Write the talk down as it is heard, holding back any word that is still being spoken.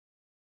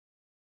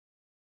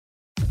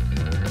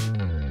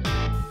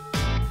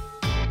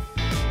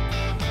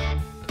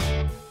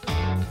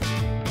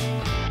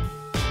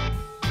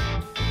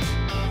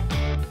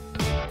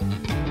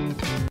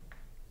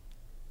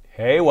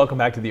Hey, welcome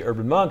back to the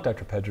Urban Monk.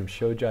 Dr. Pedram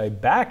Shojai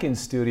back in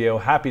studio.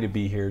 Happy to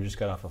be here. Just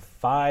got off a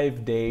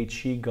 5-day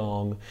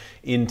Qigong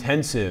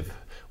intensive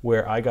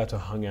where I got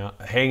to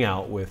hang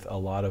out with a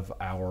lot of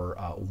our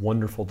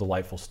wonderful,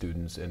 delightful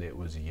students, and it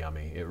was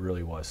yummy. It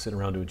really was. Sitting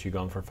around doing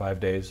Qigong for 5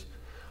 days,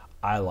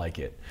 I like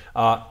it.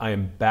 I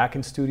am back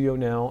in studio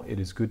now. It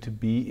is good to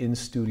be in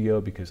studio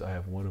because I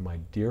have one of my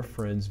dear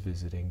friends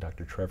visiting,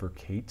 Dr. Trevor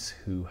Cates,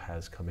 who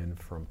has come in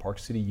from Park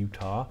City,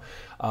 Utah,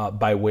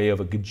 by way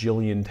of a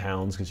gajillion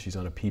towns because she's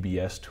on a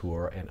PBS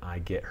tour, and I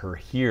get her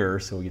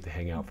here, so we get to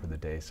hang out for the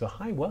day. So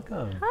hi,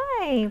 welcome.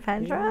 Hi,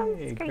 Pedram.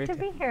 Yay, It's great to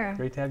be here.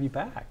 Great to have you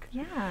back.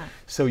 Yeah.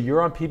 So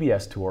you're on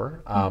PBS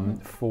tour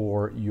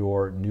for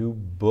your new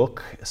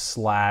book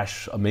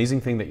 /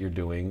 amazing thing that you're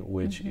doing,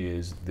 which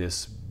is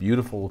this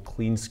beautiful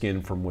clean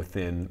skin from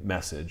within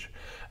message,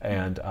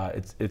 and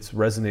it's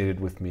resonated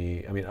with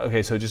me. I mean,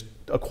 okay, so just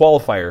a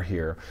qualifier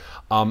here.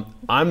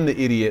 I'm the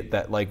idiot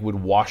that would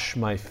wash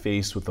my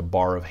face with a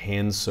bar of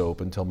hand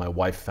soap until my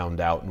wife found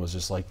out and was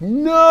just like,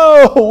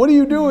 "No, what are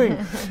you doing?"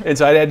 And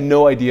so I had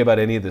no idea about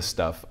any of this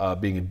stuff,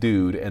 being a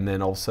dude. And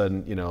then all of a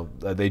sudden,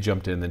 they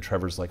jumped in. And then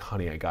Trevor's like,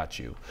 "Honey, I got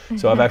you."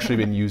 So I've actually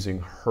been using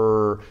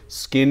her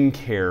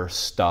skincare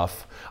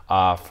stuff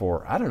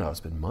for, I don't know, it's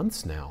been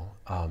months now.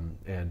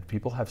 And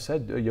people have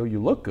said, "Yo,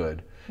 you look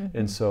good."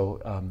 And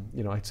so,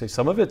 I'd say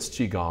some of it's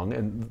Qigong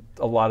and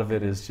a lot of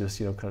it is just,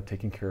 kind of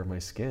taking care of my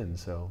skin.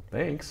 So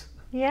thanks.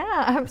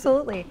 Yeah,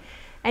 absolutely.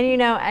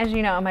 And as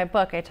you know, in my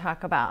book, I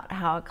talk about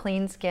how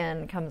clean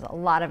skin a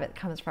lot of it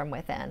comes from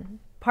within.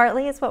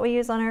 Partly it's what we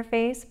use on our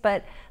face,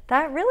 but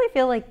that really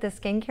feel like the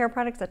skincare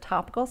products, the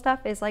topical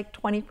stuff is like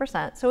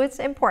 20%. So it's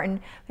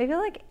important. I feel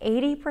like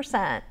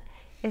 80%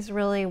 is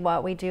really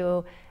what we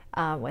do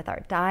with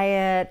our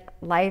diet,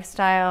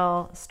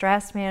 lifestyle,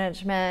 stress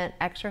management,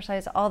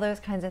 exercise, all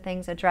those kinds of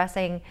things,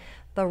 addressing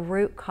the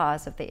root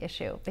cause of the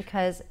issue.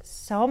 Because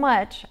so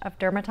much of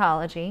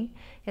dermatology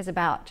is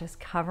about just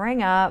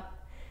covering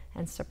up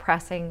and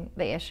suppressing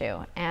the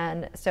issue.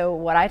 And so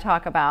what I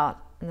talk about,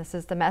 and this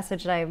is the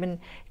message that I've been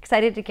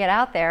excited to get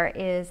out there,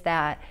 is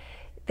that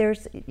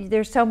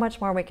there's so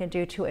much more we can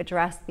do to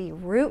address the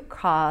root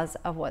cause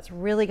of what's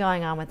really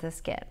going on with the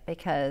skin,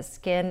 because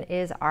skin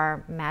is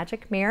our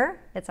magic mirror.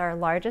 It's our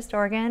largest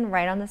organ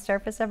right on the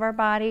surface of our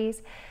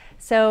bodies.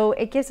 So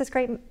it gives us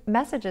great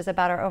messages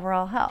about our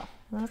overall health.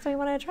 And that's why we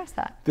want to address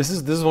that. This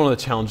is one of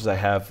the challenges I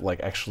have,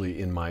 actually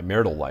in my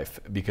marital life,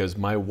 because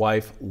my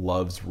wife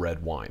loves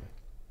red wine.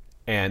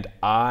 And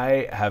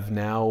I have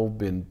now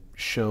been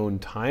shown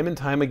time and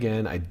time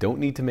again, I don't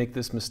need to make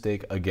this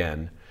mistake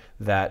again,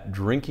 that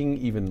drinking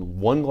even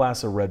one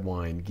glass of red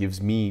wine gives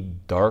me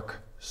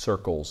dark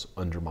circles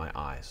under my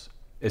eyes.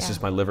 It's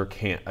just my liver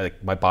can't,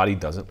 my body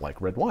doesn't like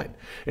red wine.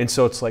 And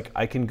so it's like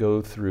I can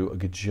go through a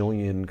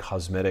gajillion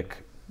cosmetic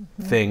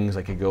things.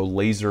 I could go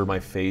laser my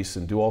face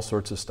and do all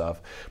sorts of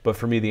stuff. But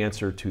for me, the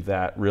answer to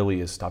that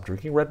really is stop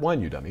drinking red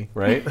wine, you dummy,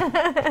 right?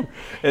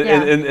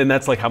 and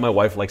that's how my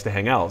wife likes to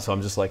hang out. So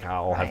I'm just like,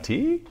 I'll have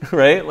tea,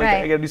 right?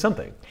 I gotta do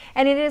something.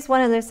 And it is one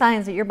of those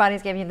signs that your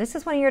body's giving you, this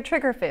is one of your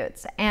trigger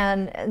foods.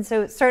 And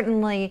so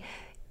certainly,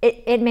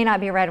 it may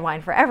not be red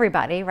wine for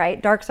everybody,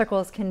 right? Dark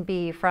circles can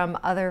be from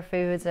other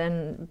foods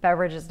and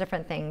beverages,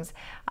 different things.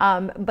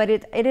 But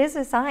it is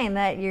a sign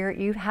that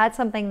you've had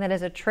something that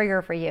is a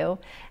trigger for you,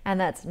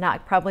 and that's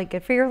not probably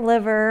good for your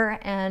liver,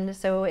 and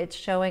so it's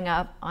showing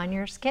up on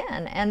your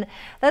skin. And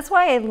that's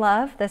why I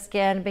love the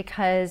skin,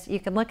 because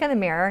you can look in the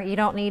mirror. You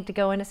don't need to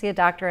go in to see a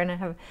doctor and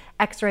have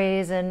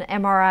x-rays and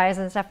MRIs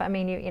and stuff. I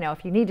mean,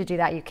 if you need to do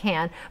that, you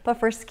can. But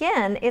for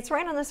skin, it's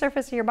right on the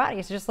surface of your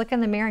body. So just look in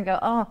the mirror and go,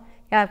 oh,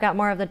 yeah, I've got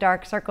more of the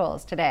dark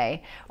circles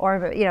today,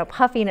 or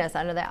puffiness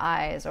under the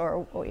eyes,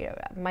 or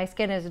my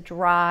skin is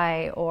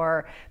dry,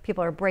 or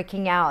people are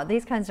breaking out.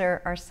 These kinds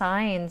are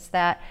signs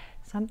that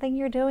something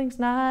you're doing is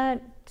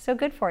not so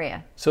good for you.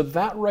 So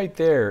that right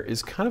there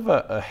is kind of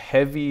a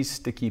heavy,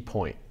 sticky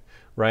point,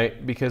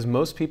 right? Because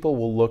most people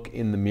will look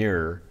in the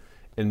mirror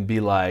and be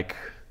like,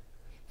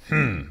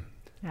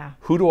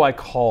 who do I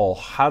call?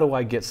 How do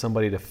I get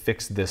somebody to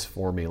fix this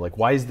for me?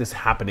 Why is this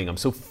happening? I'm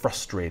so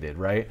frustrated,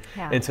 right?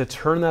 Yeah. And to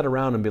turn that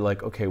around and be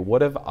like, okay,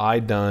 what have I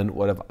done?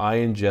 What have I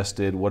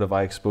ingested? What have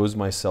I exposed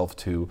myself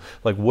to?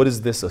 What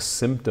is this a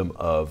symptom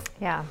of?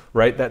 Yeah.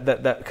 Right?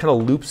 That kind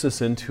of loops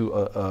us into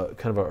a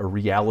kind of a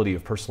reality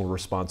of personal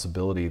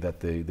responsibility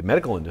that the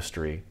medical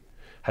industry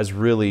has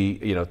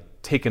really,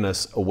 taken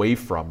us away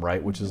from,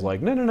 right? Which is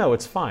no,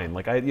 it's fine.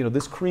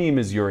 This cream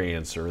is your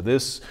answer.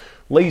 This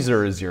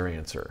laser is your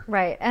answer.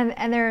 Right,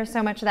 and there is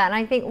so much of that. And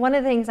I think one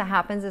of the things that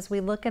happens is we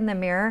look in the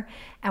mirror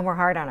and we're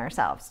hard on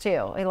ourselves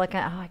too. We look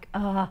at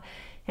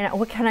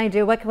what can I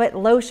do? What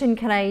lotion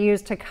can I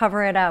use to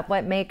cover it up?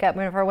 What makeup,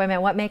 for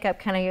women, what makeup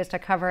can I use to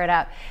cover it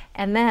up?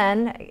 And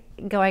then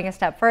going a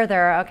step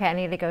further, okay, I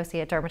need to go see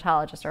a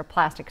dermatologist or a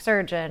plastic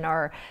surgeon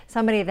or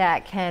somebody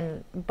that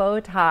can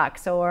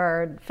Botox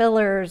or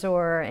fillers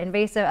or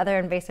other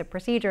invasive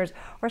procedures,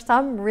 or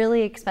some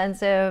really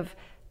expensive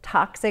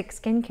toxic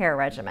skincare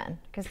regimen,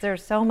 because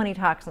there's so many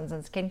toxins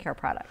in skincare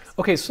products.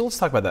 Okay, so let's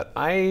talk about that.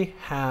 I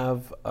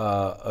have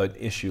an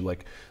issue,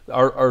 like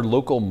our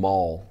local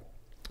mall.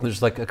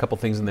 There's like a couple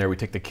things in there we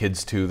take the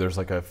kids to. There's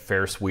like a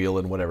Ferris wheel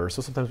and whatever.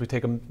 So sometimes we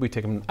take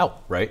them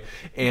out, right?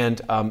 And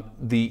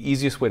the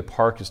easiest way to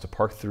park is to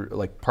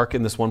park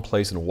in this one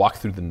place and walk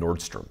through the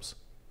Nordstroms,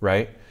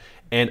 right?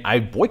 And I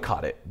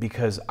boycott it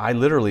because I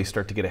literally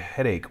start to get a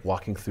headache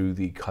walking through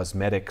the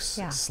cosmetics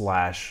 /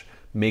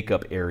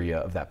 makeup area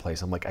of that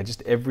place. I'm like,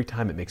 every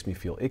time it makes me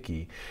feel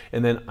icky.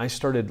 And then I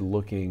started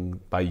looking,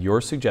 by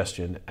your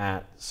suggestion,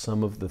 at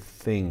some of the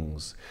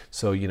things.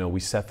 So, we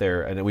sat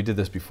there, and we did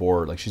this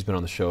before, like she's been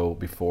on the show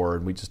before,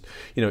 and we just,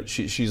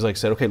 she's like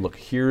said, okay, look,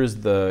 here's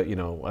the, I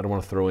don't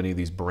want to throw any of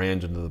these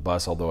brands into the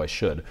bus, although I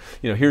should.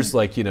 Here's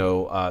like,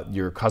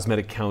 your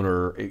cosmetic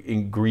counter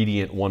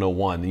ingredient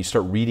 101, and you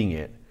start reading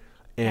it.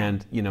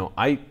 And,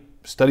 I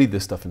studied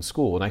this stuff in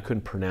school, and I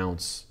couldn't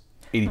pronounce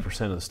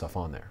 80% of the stuff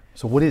on there.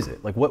 So what is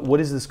it? Like what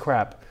is this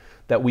crap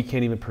that we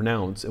can't even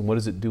pronounce, and what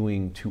is it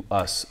doing to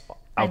us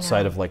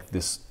outside of like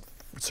this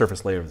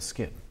surface layer of the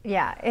skin?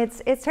 Yeah,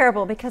 it's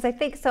terrible, because I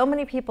think so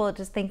many people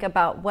just think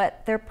about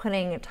what they're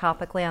putting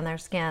topically on their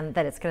skin,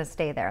 that it's going to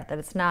stay there, that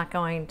it's not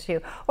going to,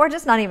 or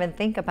just not even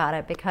think about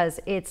it because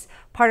it's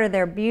part of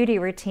their beauty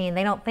routine.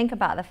 They don't think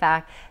about the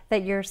fact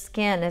that your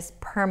skin is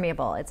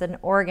permeable. It's an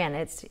organ.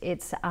 It's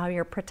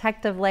your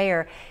protective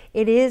layer.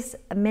 It is,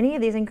 many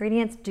of these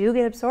ingredients do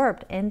get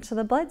absorbed into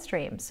the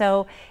bloodstream.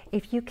 So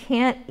if you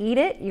can't eat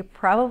it, you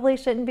probably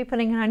shouldn't be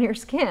putting it on your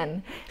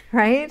skin,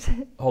 right?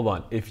 Hold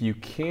on. If you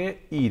can't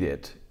eat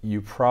it, you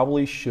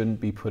probably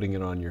shouldn't be putting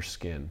it on your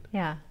skin.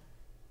 Yeah.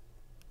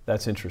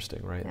 That's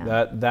interesting, right?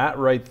 Yeah. That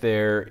right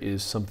there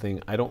is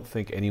something I don't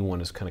think anyone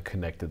has kind of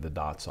connected the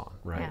dots on,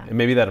 right? Yeah. And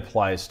maybe that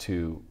applies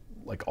to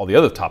like all the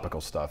other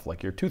topical stuff,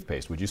 like your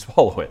toothpaste. Would you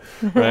swallow it,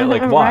 right?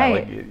 Like why?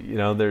 Right.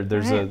 Like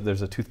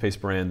there's a toothpaste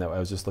brand that I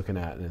was just looking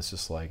at, and it's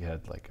just like it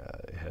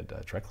had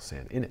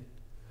triclosan in it.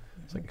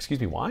 It's like,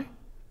 excuse me, why?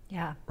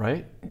 Yeah.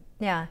 Right?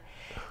 Yeah.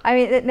 I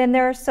mean, then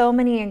there are so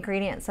many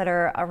ingredients that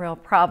are a real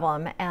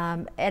problem.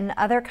 In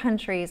other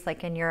countries,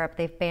 like in Europe,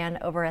 they've banned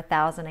over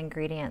 1,000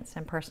 ingredients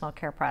in personal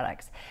care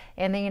products.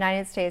 In the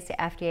United States, the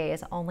FDA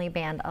has only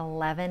banned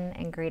 11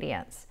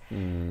 ingredients.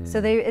 So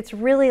it's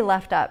really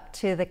left up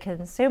to the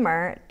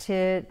consumer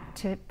to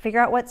figure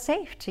out what's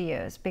safe to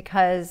use,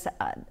 because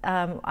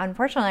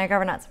unfortunately,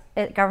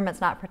 our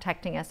government's not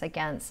protecting us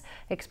against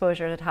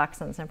exposure to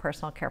toxins in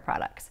personal care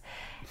products.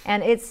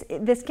 And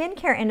the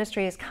skincare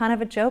industry is kind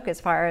of a joke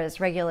as far as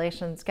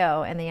regulations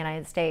go in the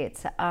United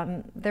States.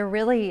 There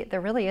really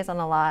isn't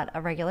a lot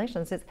of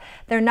regulations.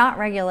 They're not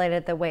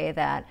regulated the way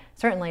that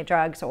certainly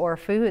drugs or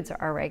foods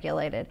are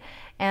regulated.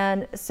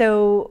 And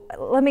so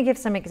let me give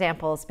some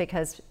examples,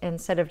 because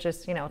instead of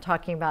just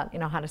talking about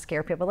how to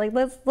scare people, like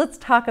let's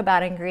talk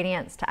about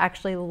ingredients to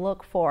actually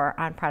look for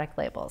on product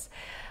labels.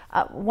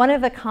 One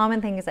of the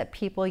common things that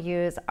people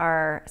use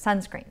are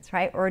sunscreens,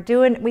 right?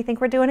 We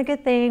think we're doing a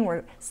good thing.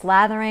 We're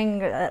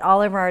slathering it all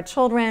over our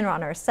children or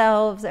on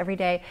ourselves every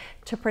day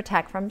to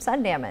protect from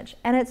sun damage.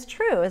 And it's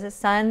true, as the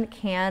sun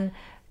can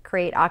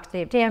create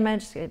oxidative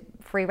damage,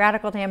 free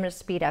radical damage,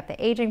 speed up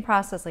the aging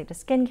process, lead to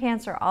skin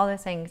cancer, all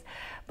those things.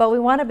 But we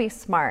want to be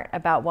smart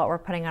about what we're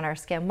putting on our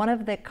skin. One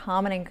of the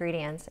common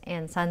ingredients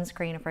in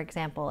sunscreen, for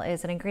example,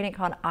 is an ingredient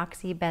called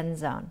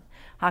oxybenzone.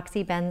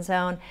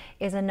 Oxybenzone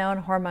is a known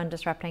hormone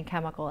disrupting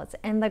chemical. It's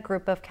in the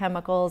group of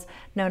chemicals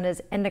known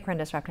as endocrine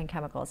disrupting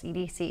chemicals,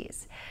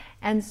 EDCs.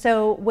 And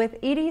so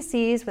with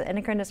EDCs, with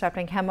endocrine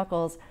disrupting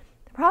chemicals,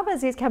 the problem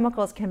is these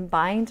chemicals can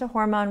bind to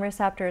hormone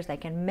receptors, they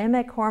can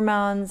mimic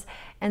hormones,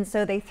 and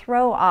so they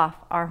throw off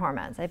our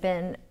hormones. They've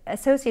been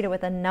associated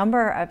with a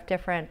number of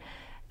different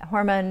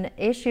hormone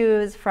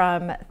issues,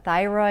 from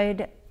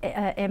thyroid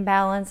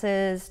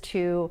imbalances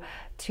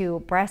to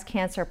breast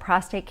cancer,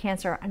 prostate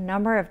cancer, a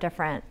number of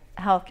different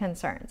health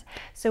concerns.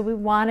 So we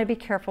want to be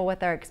careful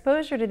with our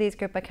exposure to these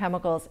group of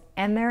chemicals,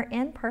 and they're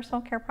in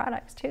personal care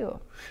products too.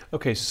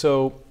 Okay,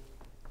 so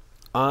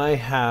I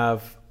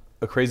have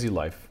a crazy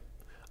life.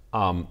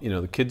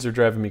 The kids are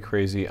driving me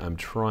crazy. I'm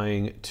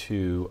trying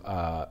to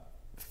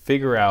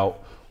figure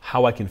out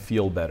how I can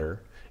feel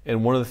better.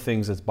 And one of the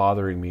things that's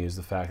bothering me is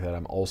the fact that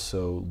I'm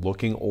also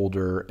looking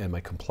older and my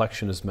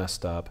complexion is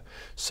messed up.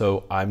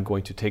 So I'm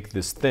going to take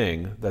this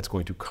thing that's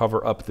going to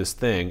cover up this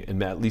thing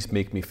and at least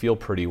make me feel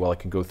pretty while I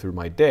can go through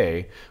my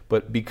day.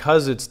 But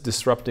because it's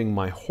disrupting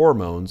my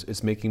hormones,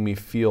 it's making me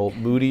feel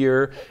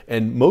moodier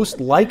and most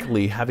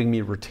likely having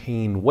me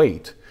retain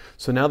weight.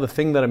 So now the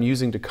thing that I'm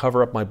using to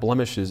cover up my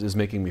blemishes is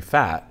making me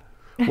fat,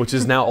 which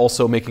is now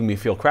also making me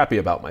feel crappy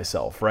about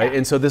myself, right? Yeah.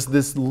 And so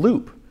this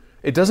loop.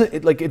 It doesn't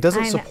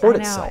support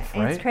itself,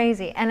 right? It's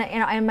crazy. And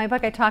in my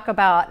book, I talk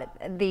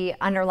about the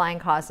underlying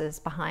causes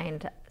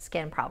behind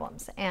skin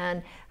problems.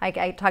 And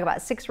I talk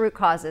about 6 root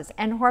causes,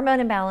 and hormone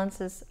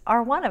imbalances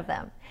are one of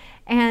them.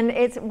 And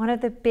it's one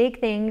of the big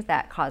things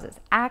that causes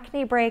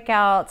acne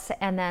breakouts,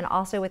 and then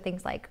also with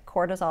things like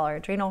cortisol or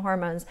adrenal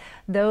hormones,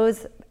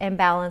 those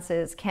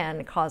imbalances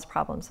can cause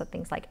problems with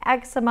things like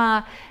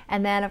eczema.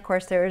 And then of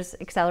course there's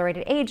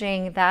accelerated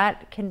aging,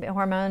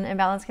 hormone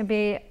imbalance can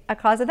be a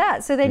cause of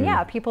that. So then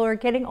yeah, people are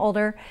getting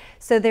older,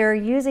 so they're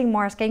using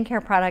more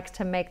skincare products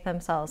to make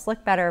themselves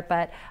look better,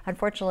 but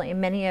unfortunately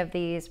many of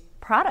these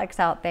products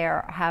out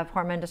there have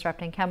hormone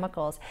disrupting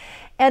chemicals.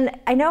 And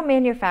I know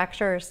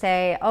manufacturers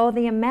say, oh,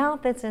 the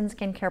amount that's in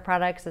skincare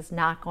products is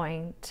not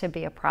going to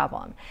be a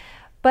problem.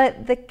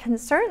 But the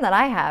concern that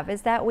I have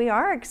is that we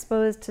are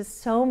exposed to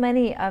so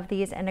many of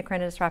these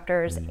endocrine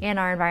disruptors in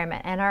our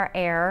environment, and our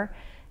air,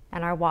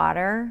 and our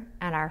water,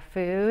 and our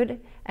food,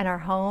 and our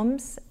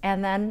homes,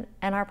 and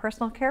our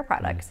personal care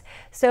products.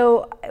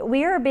 So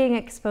we are being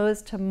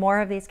exposed to more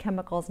of these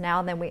chemicals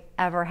now than we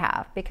ever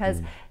have,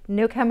 because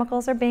new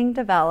chemicals are being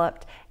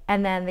developed,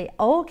 and then the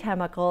old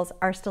chemicals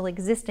are still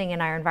existing in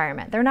our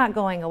environment. They're not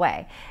going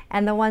away.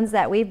 And the ones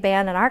that we've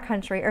banned in our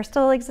country are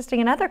still existing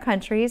in other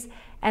countries,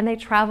 and they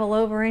travel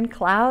over in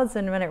clouds,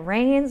 and when it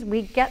rains,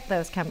 we get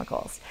those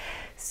chemicals.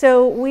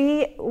 So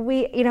we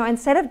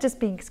instead of just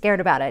being scared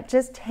about it,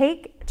 just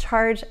take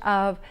charge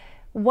of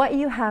what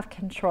you have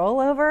control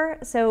over.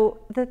 So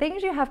the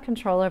things you have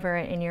control over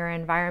in your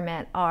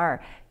environment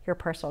are your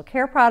personal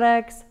care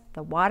products,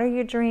 the water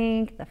you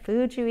drink, the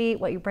food you eat,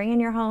 what you bring in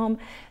your home.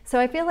 So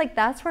I feel like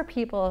that's where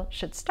people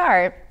should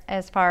start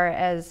as far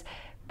as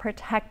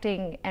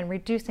protecting and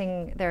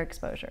reducing their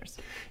exposures.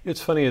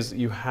 It's funny is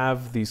you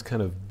have these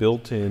kind of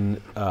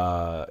built-in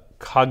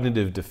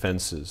cognitive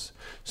defenses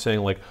saying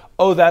like,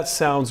 oh, that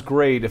sounds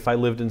great if I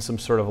lived in some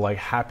sort of like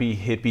happy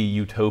hippie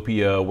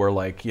utopia where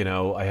like, you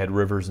know, I had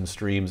rivers and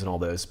streams and all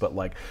this, but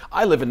like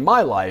I live in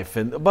my life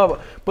and blah,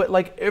 blah. But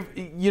like,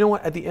 you know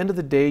what, at the end of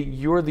the day,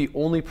 you're the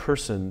only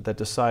person that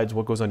decides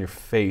what goes on your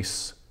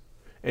face,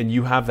 and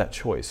you have that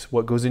choice.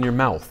 What goes in your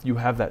mouth, you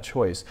have that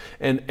choice.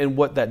 And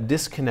what that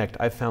disconnect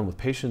I've found with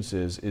patients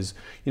is,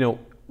 you know,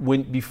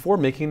 before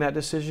making that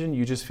decision,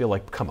 you just feel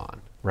like, come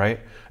on, right?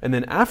 And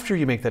then after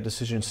you make that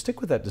decision,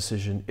 stick with that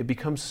decision, it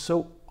becomes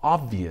so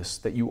obvious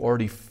that you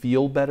already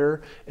feel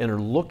better and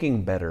are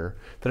looking better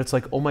that it's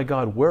like, oh my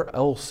God, where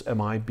else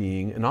am I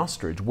being an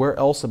ostrich? Where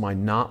else am I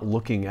not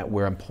looking at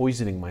where I'm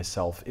poisoning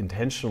myself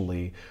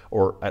intentionally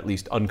or at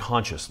least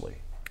unconsciously?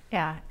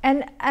 Yeah,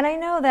 and I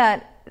know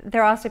that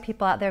there are also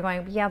people out there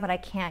going, yeah, but I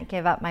can't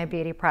give up my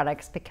beauty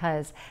products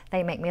because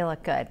they make me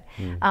look good.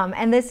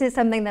 And this is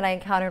something that I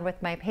encountered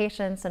with my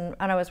patients, and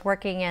when I was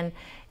working in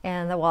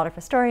the Waldorf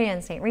Astoria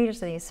and St.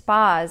 Regis, these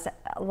spas,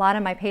 a lot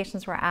of my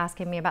patients were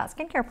asking me about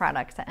skincare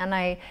products. And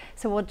I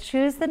said, well,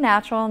 choose the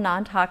natural,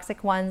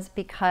 non-toxic ones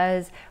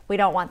because we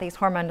don't want these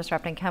hormone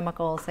disrupting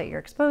chemicals that you're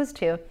exposed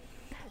to.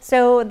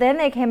 So then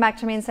they came back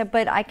to me and said,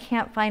 but I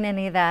can't find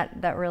any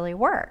that really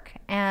work.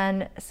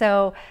 And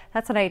so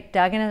that's when I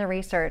dug into the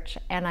research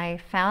and I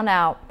found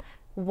out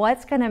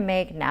what's gonna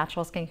make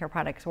natural skincare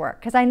products work.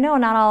 Because I know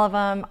not all of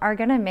them are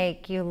gonna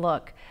make you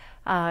look,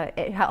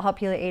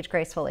 help you age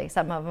gracefully.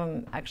 Some of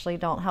them actually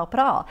don't help at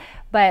all.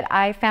 But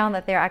I found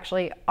that there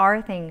actually are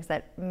things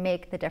that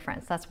make the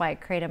difference. That's why I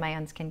created my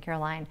own skincare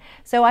line.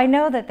 So I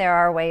know that there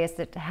are ways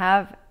to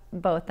have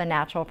both the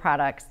natural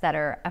products that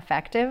are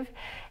effective.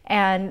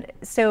 And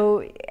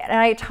so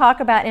I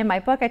talk about, in my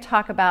book, I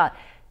talk about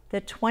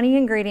the 20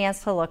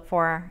 ingredients to look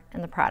for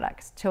in the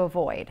products to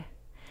avoid.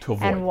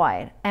 And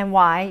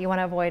why you want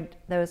to avoid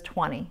those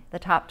 20, the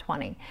top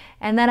 20.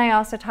 And then I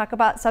also talk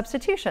about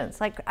substitutions.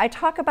 Like I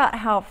talk about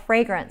how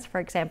fragrance, for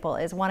example,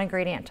 is one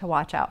ingredient to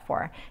watch out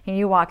for. And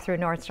you walk through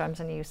Nordstrom's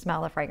and you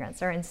smell the fragrance.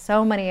 They're in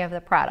so many of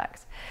the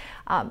products.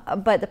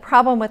 But the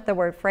problem with the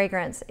word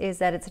fragrance is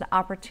that it's an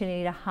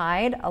opportunity to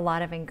hide a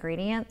lot of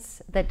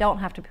ingredients that don't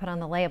have to be put on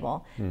the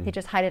label. They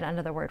just hide it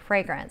under the word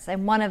fragrance.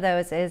 And one of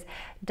those is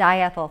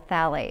diethyl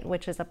phthalate,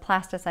 which is a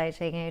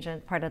plasticizing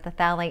agent, part of the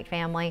phthalate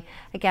family.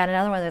 Again,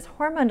 another one of those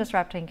hormone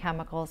disrupting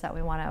chemicals that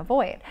we want to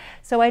avoid.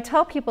 So I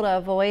tell people to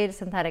avoid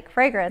synthetic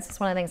fragrance. It's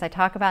one of the things I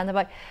talk about in the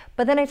book.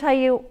 But then I tell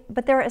you,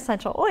 but there are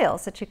essential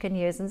oils that you can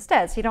use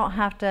instead. So you don't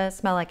have to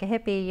smell like a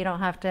hippie. You don't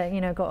have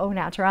to, go au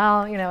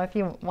naturel, if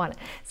you want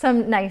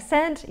some nice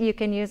scent, you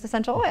can use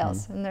essential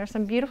oils, and there's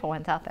some beautiful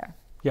ones out there.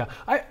 Yeah,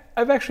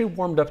 I've actually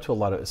warmed up to a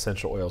lot of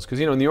essential oils because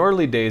in the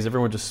early days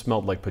everyone just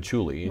smelled like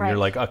patchouli, and you're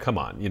like, oh come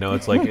on,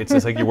 it's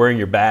just like you're wearing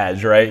your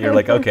badge, right? You're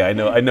like, okay,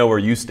 I know where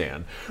you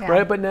stand,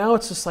 right? But now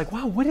it's just like,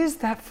 wow, what is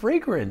that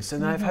fragrance?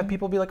 And I've had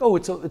people be like, oh,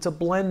 it's a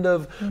blend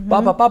of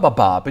bop bop bop bop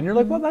bop, and you're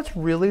like, well, that's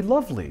really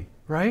lovely,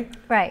 right?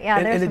 Right, yeah.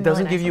 And it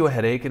doesn't give you a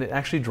headache, and it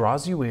actually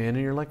draws you in,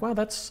 and you're like, wow,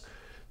 that's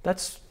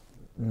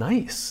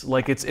nice.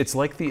 Like it's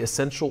like the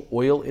essential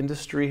oil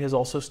industry has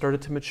also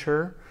started to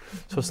mature.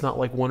 So it's not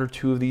like one or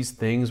two of these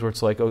things where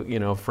it's like,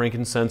 oh,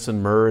 frankincense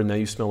and myrrh and now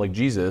you smell like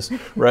Jesus,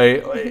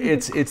 right?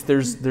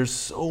 There's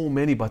so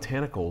many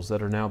botanicals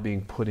that are now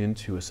being put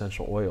into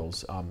essential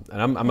oils.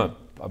 And I'm a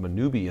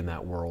newbie in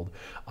that world,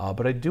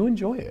 but I do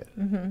enjoy it.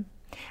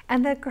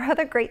 And the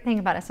other great thing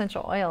about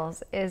essential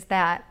oils is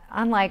that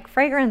unlike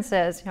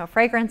fragrances,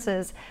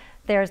 fragrances,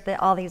 there's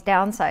all these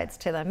downsides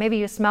to them. Maybe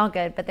you smell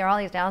good, but there are all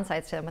these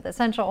downsides to them. With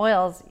essential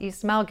oils, you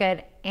smell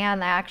good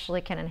and they actually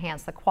can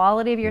enhance the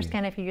quality of your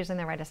skin if you're using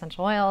the right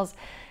essential oils,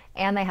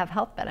 and they have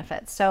health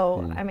benefits.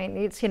 So, I mean,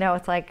 it's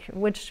like,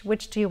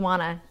 which do you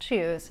want to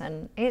choose?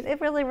 And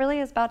it really, really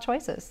is about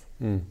choices.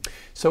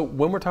 So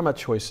when we're talking about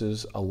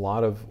choices, a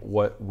lot of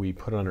what we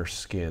put on our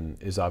skin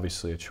is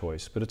obviously a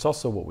choice, but it's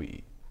also what we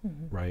eat.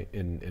 Right,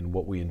 and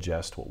what we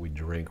ingest, what we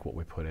drink, what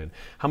we put in.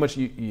 How much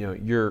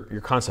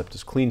your concept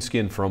is clean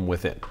skin from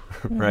within,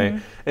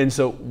 right? And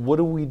so, what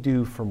do we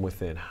do from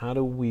within? How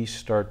do we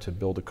start to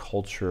build a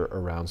culture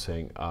around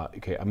saying,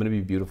 okay, I'm going to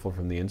be beautiful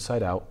from the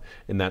inside out,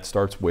 and that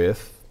starts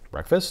with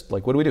breakfast?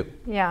 Like, what do we do?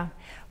 Yeah.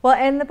 Well,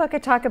 in the book I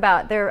talk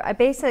about, I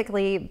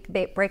basically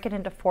break it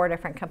into 4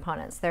 different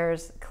components.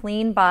 There's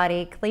clean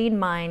body, clean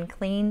mind,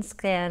 clean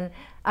skin,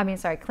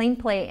 clean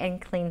plate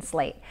and clean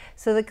slate.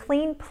 So the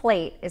clean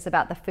plate is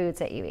about the foods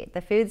that you eat,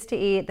 the foods to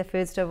eat, the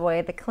foods to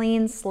avoid. The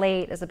clean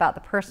slate is about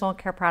the personal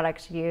care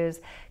products you use.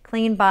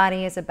 Clean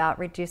body is about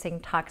reducing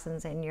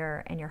toxins in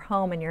your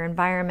home and your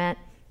environment.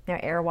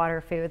 Air,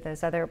 water, food,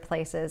 those other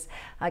places.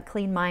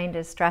 Clean mind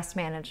is stress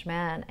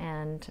management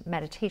and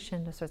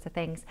meditation, those sorts of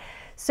things.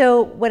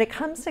 So when it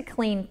comes to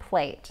clean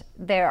plate,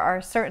 there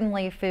are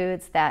certainly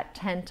foods that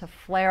tend to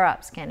flare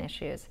up skin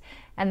issues.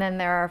 And then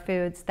there are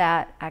foods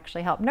that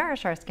actually help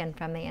nourish our skin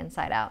from the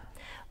inside out.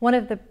 One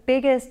of the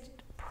biggest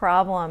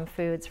problem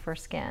foods for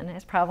skin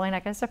is probably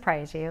not going to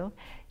surprise you,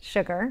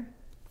 sugar.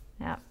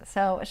 Yeah.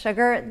 So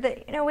sugar,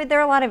 there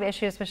are a lot of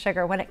issues with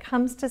sugar. When it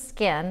comes to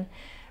skin,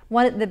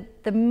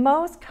 the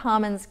most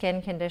common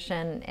skin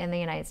condition in the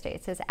United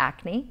States is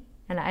acne.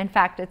 And in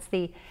fact, it's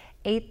the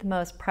 8th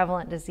most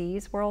prevalent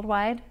disease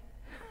worldwide.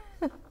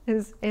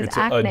 is it's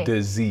acne. A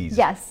disease.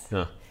 Yes.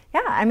 Huh. Yeah,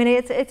 I mean,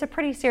 it's a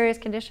pretty serious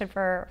condition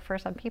for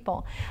some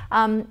people.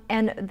 And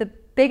the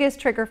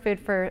biggest trigger food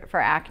for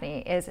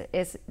acne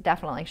is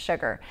definitely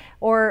sugar,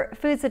 or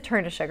foods that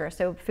turn to sugar,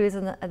 so foods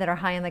that are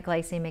high in the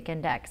glycemic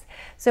index.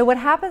 So what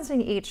happens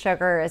when you eat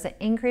sugar is it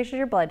increases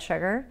your blood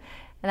sugar,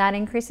 and that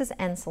increases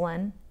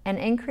insulin, and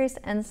increased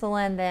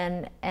insulin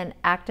then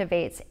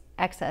activates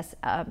excess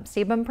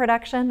sebum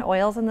production,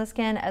 oils in the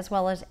skin, as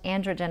well as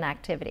androgen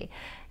activity.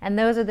 And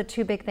those are the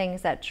 2 big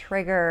things that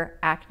trigger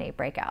acne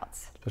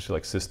breakouts. Especially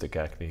like cystic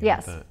acne.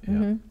 Yes. Like that.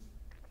 Yeah.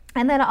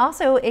 And then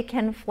also it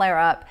can flare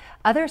up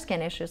other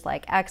skin issues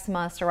like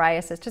eczema,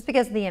 psoriasis, just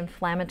because of the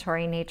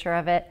inflammatory nature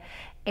of it.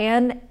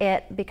 And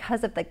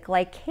because of the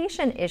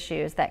glycation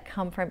issues that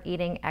come from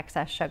eating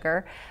excess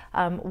sugar.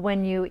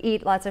 When you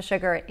eat lots of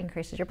sugar, it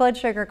increases your blood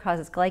sugar,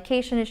 causes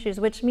glycation issues,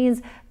 which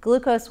means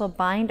glucose will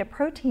bind to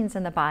proteins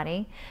in the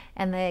body.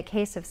 In the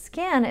case of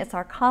skin, it's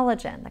our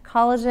collagen. The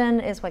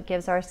collagen is what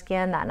gives our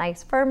skin that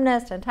nice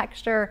firmness and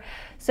texture.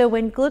 So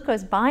when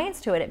glucose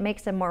binds to it, it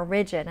makes it more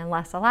rigid and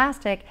less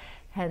elastic,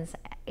 hence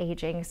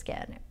aging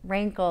skin,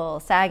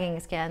 wrinkles, sagging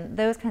skin,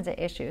 those kinds of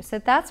issues. So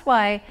that's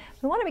why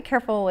we want to be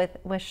careful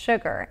with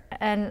sugar.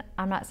 And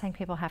I'm not saying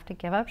people have to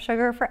give up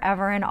sugar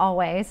forever and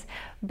always,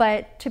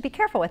 but to be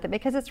careful with it,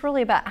 because it's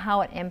really about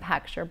how it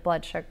impacts your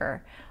blood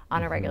sugar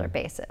on a regular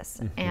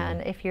basis.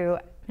 And if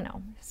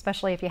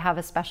especially if you have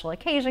a special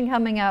occasion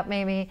coming up,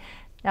 maybe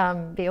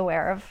be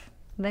aware of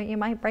that you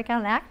might break out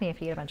in acne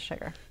if you eat a bunch of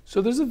sugar.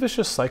 So there's a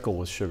vicious cycle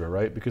with sugar,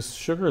 right? Because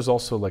sugar is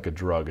also like a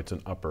drug. It's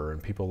an upper,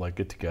 and people like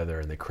get together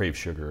and they crave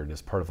sugar, and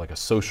it's part of like a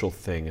social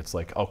thing. It's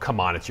like, oh,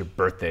 come on, it's your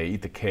birthday,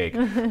 eat the cake,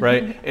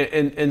 right?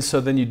 And so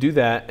then you do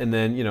that, and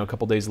then a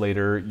couple days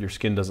later, your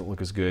skin doesn't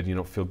look as good. You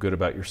don't feel good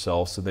about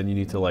yourself. So then you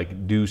need to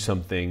like do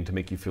something to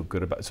make you feel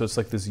good about it. So it's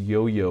like this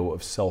yo-yo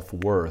of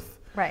self-worth,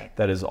 right,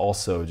 that is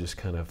also just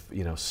kind of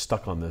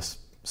stuck on this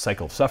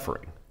cycle of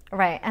suffering.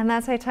 Right, and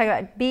that's what I talk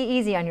about. Be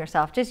easy on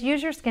yourself. Just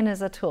use your skin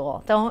as a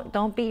tool.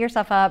 Don't beat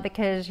yourself up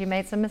because you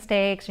made some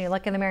mistakes and you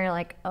look in the mirror and you're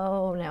like,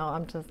 oh no,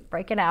 I'm just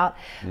breaking out.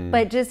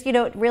 But just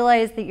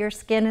realize that your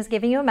skin is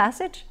giving you a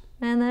message,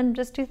 and then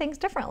just do things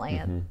differently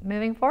and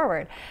moving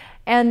forward.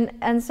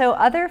 And so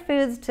other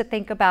foods to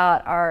think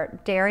about are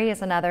dairy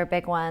is another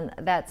big one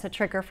that's a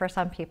trigger for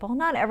some people.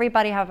 Not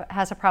everybody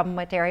has a problem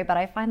with dairy, but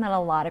I find that a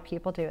lot of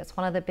people do. It's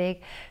one of the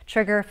big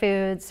trigger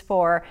foods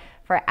for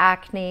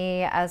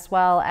acne, as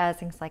well as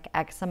things like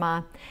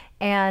eczema.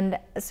 And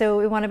so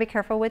we want to be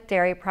careful with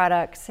dairy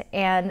products,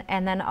 and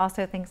then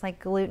also things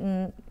like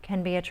gluten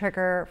can be a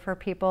trigger for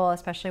people,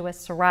 especially with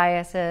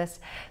psoriasis.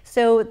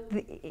 So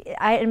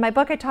in my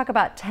book I talk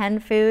about 10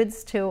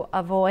 foods to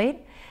avoid.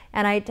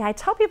 And I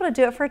tell people to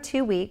do it for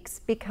 2 weeks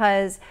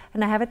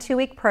and I have a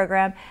 2-week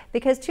program,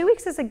 because 2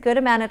 weeks is a good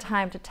amount of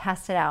time to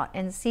test it out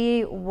and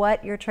see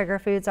what your trigger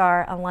foods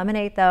are,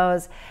 eliminate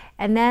those.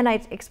 And then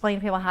I explain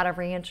to people how to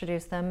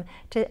reintroduce them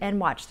and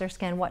watch their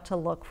skin, what to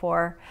look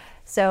for.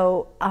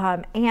 So,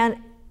 and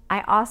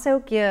I also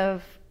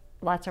give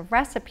lots of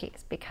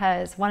recipes,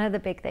 because one of the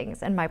big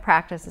things in my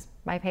practice is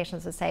my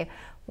patients would say,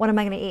 what am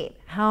I going to eat?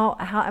 How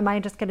am I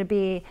just going to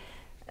be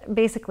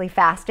basically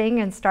fasting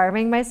and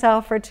starving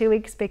myself for 2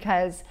 weeks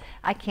because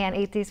I can't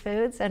eat these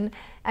foods. And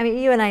I mean,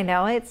 you and I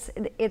know it's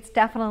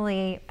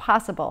definitely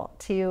possible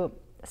to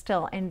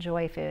still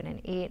enjoy food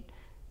and eat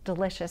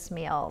delicious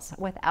meals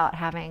without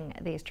having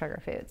these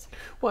trigger foods.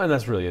 Well, and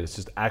that's really it. It's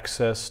just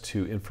access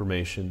to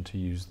information to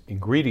use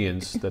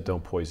ingredients that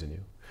don't poison you,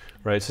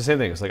 right? It's the same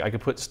thing. It's like I could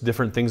put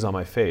different things on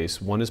my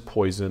face. One is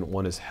poison,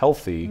 one is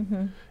healthy.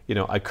 You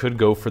know, I could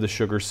go for the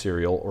sugar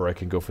cereal, or I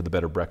could go for the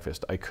better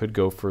breakfast. I could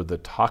go for the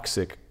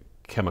toxic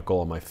chemical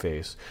on my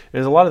face.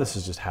 And a lot of this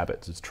is just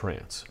habits, it's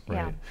trance, right?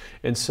 Yeah.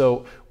 And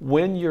so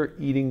when you're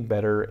eating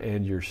better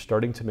and you're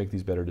starting to make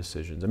these better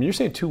decisions, I mean, you're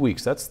saying 2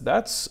 weeks,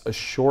 that's a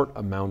short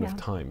amount of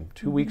time.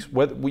 2 weeks,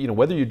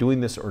 whether you're doing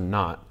this or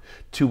not,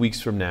 2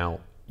 weeks from now,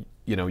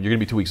 you're going to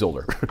be 2 weeks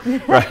older,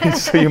 right?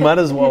 So you might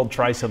as well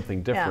try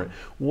something different. Yeah.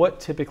 What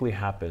typically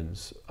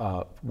happens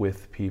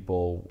with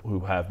people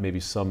who have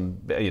maybe some,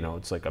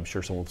 it's like I'm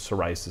sure someone with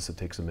psoriasis, it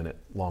takes a minute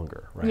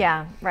longer, right?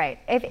 Yeah, right.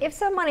 If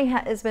somebody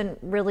has been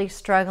really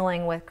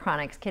struggling with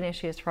chronic skin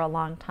issues for a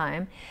long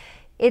time,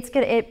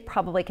 it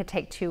probably could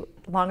take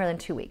longer than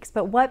 2 weeks.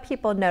 But what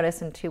people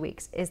notice in 2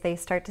 weeks is they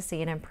start to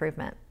see an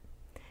improvement.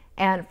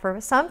 And for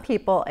some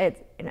people,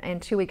 in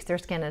 2 weeks, their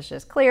skin is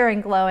just clear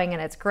and glowing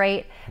and it's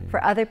great.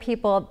 For other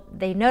people,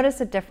 they notice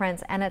a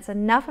difference, and it's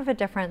enough of a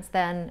difference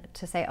then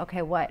to say,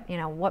 okay,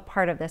 what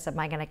part of this am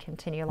I going to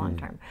continue long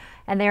term?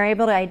 And they're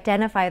able to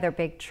identify their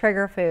big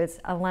trigger foods,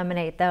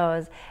 eliminate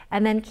those,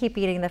 and then keep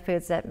eating the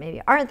foods that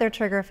maybe aren't their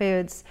trigger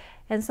foods,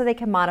 and so they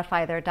can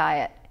modify their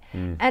diet.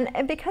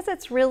 And because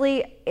it's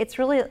really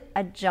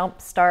a jump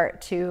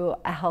start to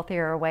a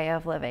healthier way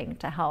of living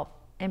to help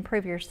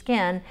improve your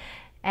skin.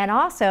 And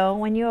also,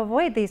 when you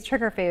avoid these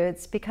trigger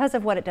foods, because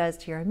of what it does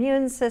to your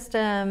immune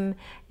system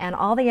and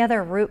all the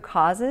other root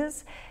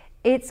causes,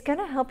 it's going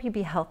to help you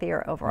be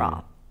healthier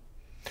overall.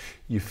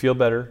 You feel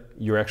better.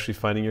 You're actually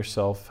finding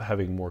yourself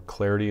having more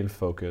clarity and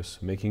focus,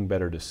 making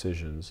better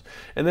decisions.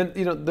 And then,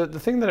 the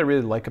thing that I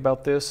really like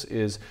about this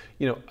is,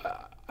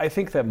 I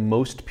think that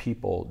most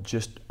people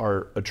just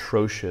are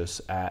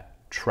atrocious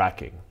at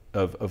tracking.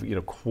 Of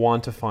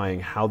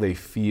quantifying how they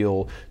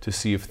feel to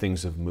see if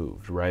things have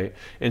moved, right?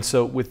 And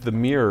so with the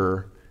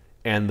mirror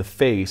and the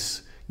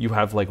face, you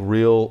have like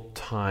real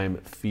time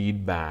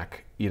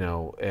feedback,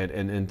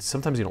 and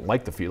sometimes you don't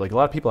like the feed. Like a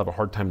lot of people have a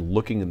hard time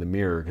looking in the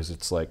mirror because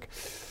it's like,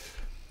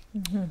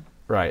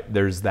 right,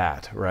 there's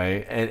that,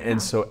 right?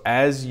 And so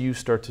as you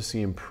start to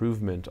see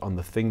improvement on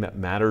the thing that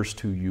matters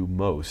to you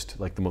most,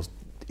 like the most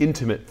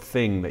intimate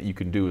thing that you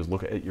can do is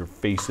look at your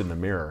face in the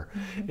mirror,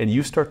 and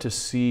you start to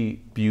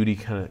see beauty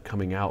kind of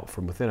coming out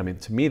from within. I mean,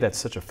 to me, that's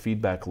such a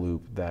feedback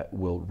loop that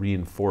will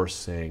reinforce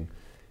saying,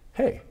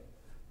 hey,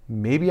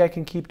 maybe I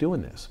can keep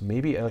doing this.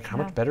 Maybe, like, how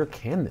much better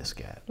can this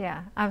get?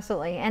 Yeah,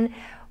 absolutely. And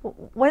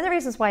one of the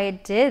reasons why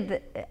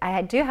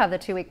I do have the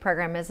 2 week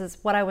program is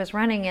what I was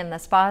running in the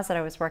spas that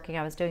I was working.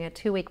 I was doing a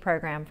 2 week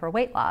program for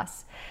weight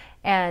loss.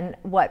 And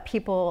what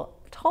people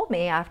told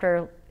me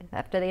after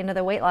the end of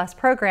the weight loss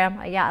program,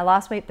 I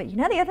lost weight, but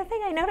the other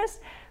thing I noticed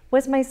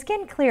was my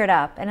skin cleared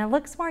up and it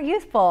looks more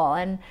youthful,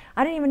 and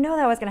I didn't even know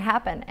that was going to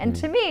happen. And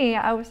to me,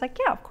 I was like,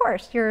 yeah, of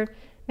course, you're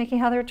making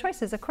healthier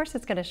choices. Of course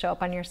it's going to show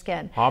up on your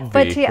skin.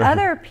 But to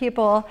other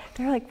people,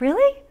 they're like,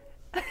 really?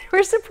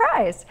 We're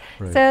surprised.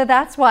 Right. So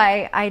that's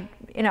why I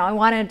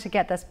wanted to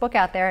get this book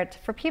out there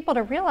for people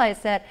to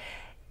realize that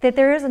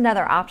there is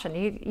another option.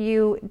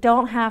 You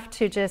don't have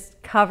to just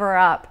cover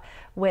up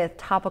with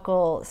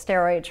topical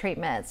steroid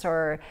treatments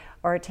or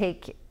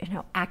take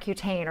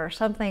Accutane or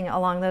something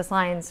along those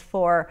lines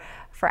for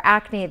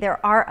acne.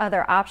 There are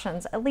other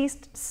options. At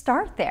least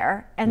start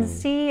there and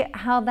see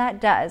how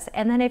that does.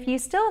 And then if you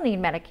still need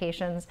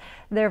medications,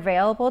 they're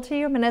available to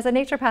you. And as a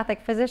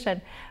naturopathic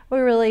physician, we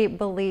really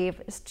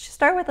believe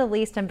start with the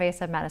least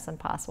invasive medicine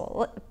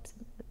possible.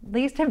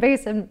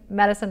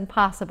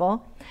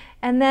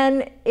 And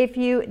then if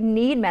you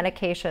need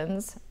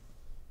medications,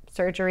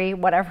 surgery,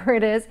 whatever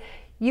it is,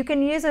 you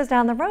can use those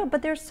down the road,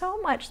 but there's so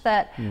much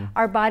that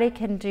our body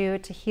can do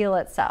to heal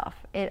itself.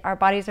 Our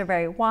bodies are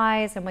very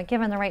wise, and when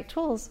given the right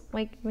tools,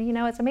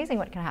 it's amazing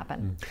what can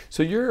happen.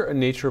 So you're a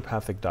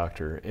naturopathic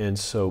doctor, and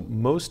so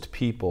most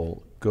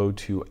people go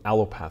to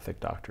allopathic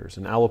doctors,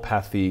 and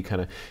allopathy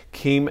kind of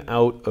came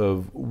out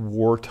of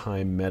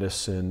wartime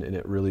medicine, and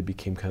it really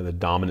became kind of the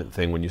dominant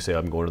thing. When you say,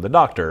 I'm going to the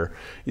doctor,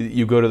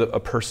 you go to a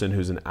person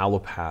who's an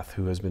allopath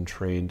who has been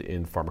trained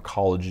in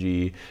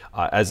pharmacology,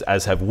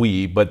 as have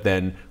we, but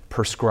then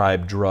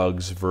prescribe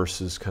drugs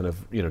versus kind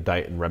of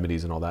diet and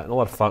remedies and all that. And a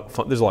lot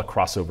of there's a lot of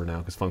crossover now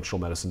because functional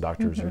medicine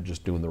doctors are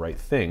just doing the right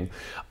thing.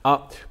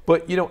 But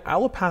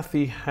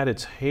allopathy had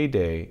its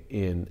heyday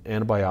in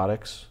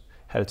antibiotics,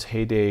 had its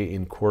heyday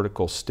in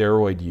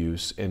corticosteroid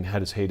use, and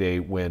had its heyday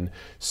when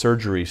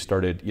surgery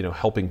started,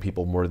 helping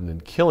people more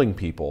than killing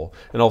people.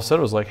 And all of a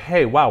sudden it was like,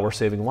 hey, wow, we're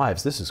saving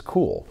lives. This is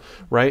cool,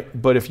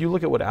 right? But if you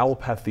look at what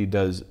allopathy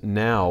does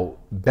now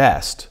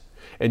best,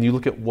 and you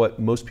look at what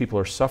most people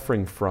are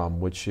suffering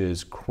from, which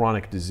is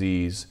chronic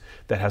disease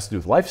that has to do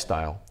with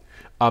lifestyle,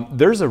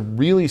 there's a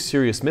really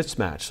serious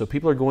mismatch. So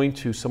people are going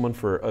to someone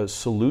for a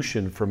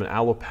solution from an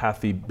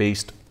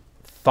allopathy-based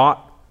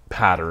thought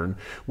pattern,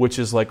 which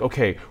is like,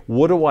 okay,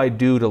 what do I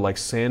do to like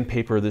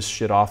sandpaper this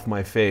shit off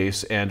my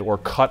face and or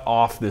cut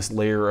off this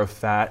layer of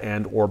fat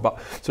and or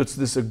so it's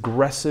this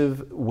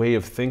aggressive way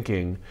of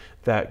thinking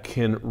that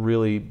can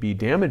really be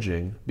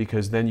damaging,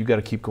 because then you got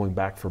to keep going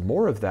back for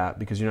more of that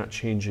because you're not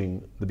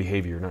changing the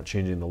behavior, you're not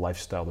changing the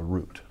lifestyle, the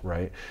root,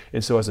 right?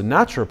 And so as a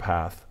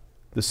naturopath,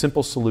 the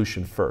simple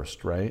solution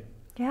first, right?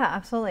 Yeah,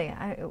 absolutely.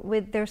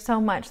 There's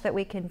so much that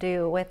we can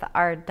do with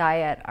our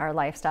diet, our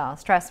lifestyle,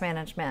 stress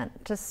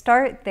management, to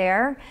start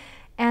there.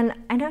 And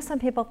I know some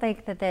people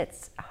think that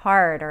it's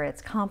hard or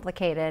it's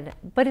complicated,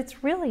 but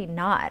it's really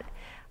not.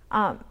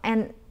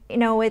 And you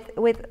know, with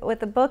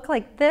a book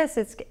like this,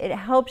 it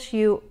helps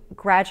you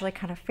gradually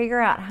kind of figure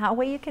out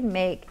what you can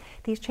make,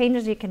 these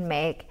changes you can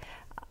make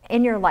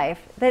in your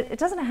life, that it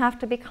doesn't have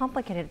to be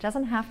complicated. It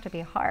doesn't have to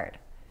be hard.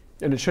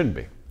 And it shouldn't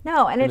be.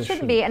 No, and it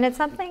shouldn't be. And it's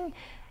something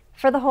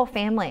for the whole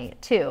family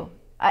too.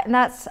 And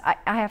that's, I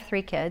have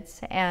 3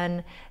 kids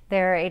and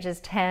they're ages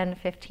 10,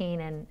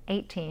 15, and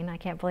 18. I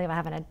can't believe I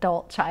have an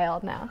adult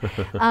child now.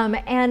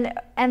 And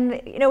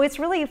you know, it's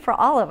really for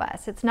all of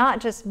us. It's not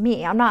just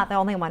me. I'm not the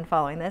only one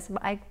following this.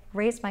 I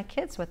raised my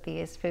kids with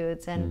these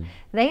foods and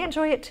they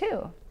enjoy it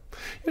too.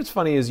 What's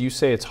funny is you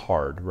say it's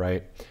hard,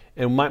 right?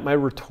 And my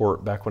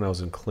retort back when I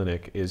was in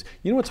clinic is,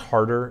 you know what's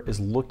harder is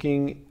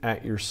looking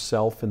at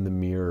yourself in the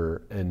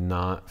mirror and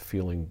not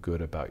feeling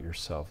good about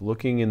yourself.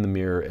 Looking in the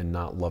mirror and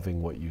not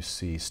loving what you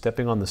see.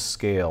 Stepping on the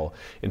scale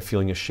and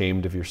feeling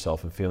ashamed of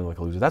yourself and feeling like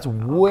a loser. That's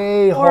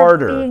way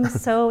harder. Or being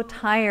so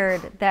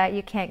tired that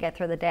you can't get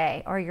through the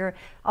day. Or you're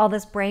all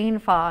this brain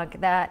fog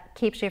that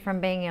keeps you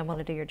from being able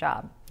to do your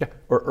job. Yeah,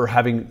 or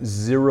having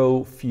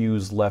 0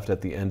 fuse left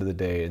at the end of the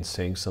day and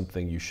saying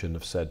something you shouldn't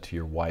have said to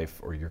your wife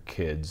or your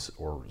kids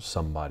or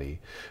somebody,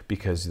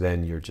 because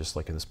then you're just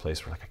like in this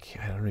place where like,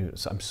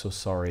 I'm so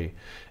sorry,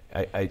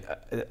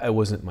 I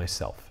wasn't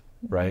myself,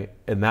 right?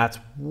 And that's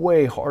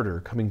way harder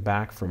coming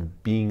back from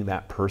being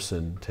that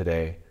person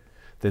today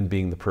than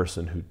being the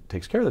person who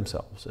takes care of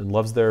themselves and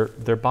loves their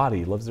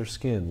body, loves their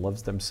skin,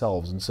 loves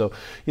themselves. And so,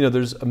 you know,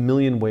 there's a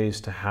million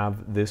ways to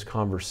have this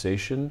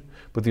conversation,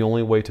 but the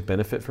only way to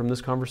benefit from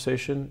this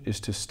conversation is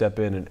to step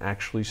in and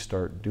actually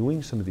start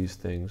doing some of these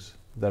things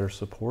that are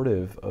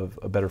supportive of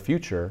a better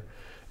future.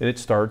 And it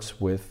starts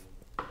with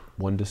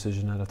one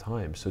decision at a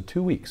time. So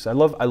 2 weeks. I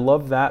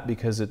love that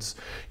because it's,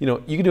 you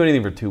know, you can do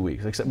anything for 2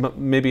 weeks, except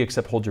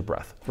hold your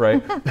breath,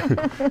 right?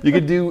 You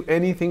could do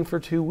anything for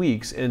 2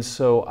 weeks. And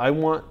so I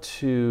want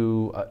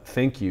to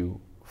thank you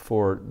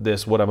for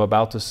this. What I'm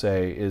about to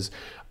say is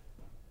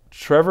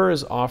Trevor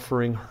is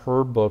offering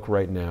her book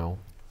right now,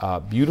 a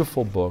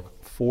beautiful book,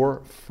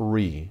 for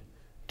free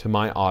to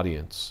my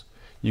audience.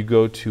 You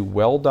go to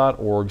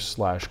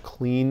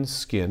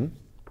well.org/cleanskin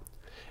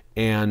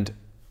and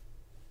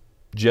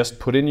just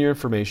put in your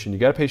information. You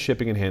got to pay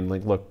shipping and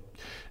handling. Look,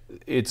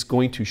 it's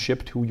going to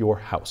ship to your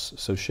house.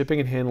 So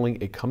shipping and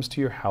handling, it comes to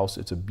your house.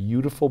 It's a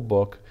beautiful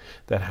book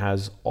that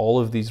has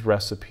all of these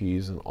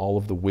recipes and all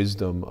of the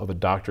wisdom of a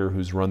doctor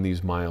who's run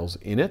these miles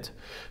in it.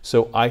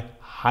 So I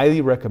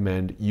highly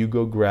recommend you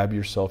go grab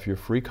yourself your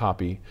free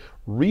copy,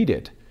 read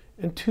it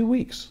in 2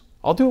 weeks.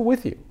 I'll do it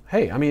with you.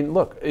 Hey, I mean,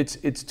 look,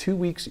 it's 2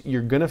 weeks.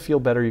 You're going to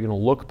feel better. You're going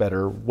to look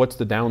better. What's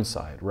the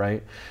downside,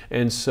 right?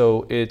 And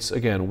so it's,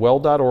 again,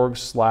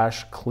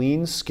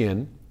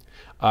 well.org/cleanskin.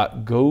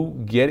 Go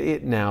get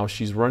it now.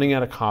 She's running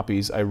out of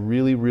copies. I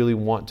really, really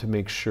want to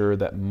make sure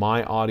that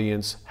my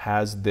audience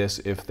has this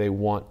if they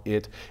want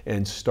it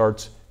and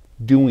starts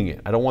doing it.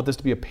 I don't want this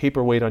to be a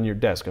paperweight on your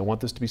desk. I want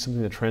this to be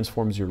something that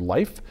transforms your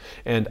life.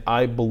 And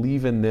I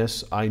believe in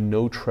this. I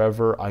know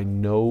Trevor. I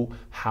know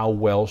how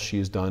well she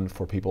has done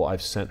for people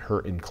I've sent her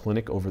in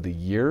clinic over the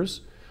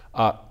years.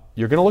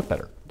 You're going to look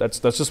better. That's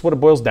just what it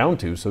boils down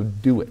to. So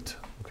do it.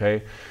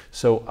 Okay.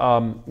 So,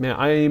 man,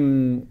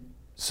 I'm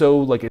so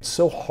like, it's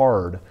so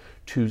hard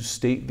to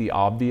state the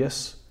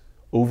obvious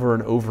over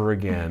and over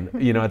again.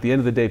 You know, at the end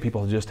of the day,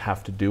 people just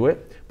have to do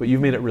it. But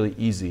you've made it really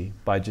easy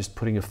by just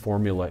putting a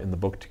formula in the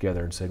book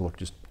together and saying, look,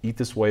 just eat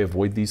this way,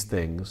 avoid these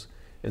things,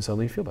 and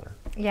suddenly you feel better.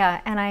 Yeah,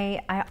 and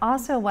I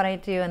also, what I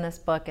do in this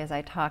book is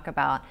I talk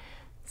about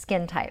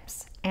skin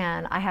types.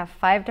 And I have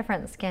 5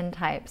 different skin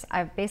types.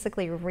 I've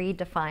basically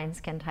redefined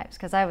skin types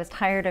because I was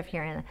tired of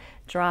hearing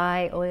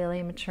dry,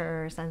 oily,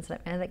 mature,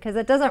 sensitive, and because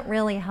it doesn't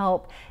really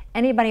help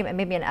anybody but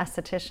maybe an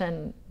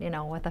esthetician, you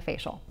know, with a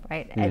facial,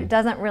 right? It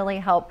doesn't really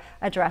help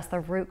address the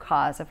root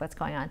cause of what's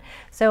going on.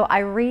 So I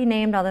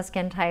renamed all the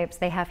skin types.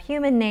 They have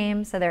human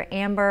names, so they're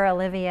Amber,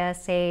 Olivia,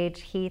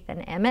 Sage, Heath,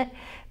 and Emmett,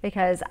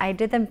 because I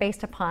did them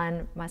based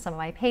upon some of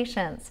my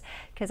patients,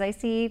 because I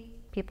see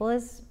people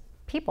as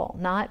people,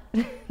 not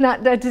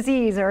a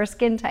disease or a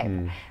skin type.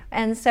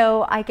 And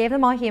so I gave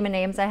them all human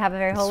names. I have a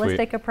very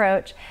holistic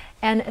approach.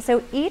 And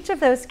so each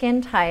of those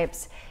skin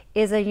types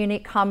is a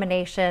unique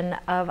combination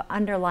of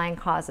underlying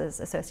causes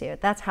associated.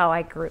 That's how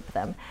I group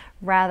them,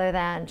 rather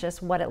than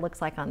just what it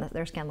looks like on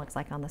their skin looks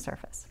like on the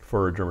surface.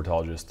 For a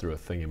dermatologist, through a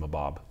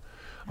thingamabob.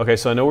 Okay,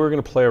 so I know we're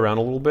going to play around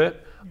a little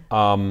bit.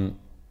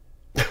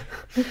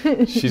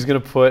 She's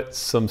going to put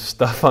some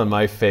stuff on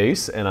my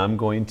face, and I'm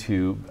going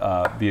to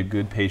be a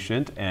good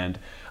patient and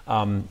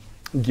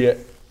get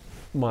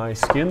my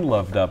skin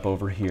loved up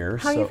over here.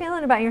 How are you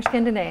feeling about your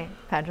skin today,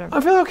 Patrick?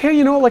 I feel okay.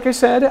 You know, like I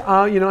said,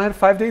 I had a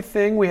 5-day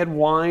thing. We had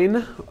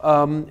wine,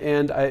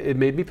 and it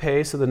made me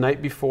pay. So the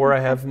night before, I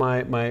have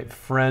my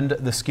friend,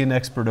 the skin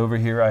expert over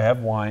here. I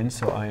have wine,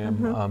 so I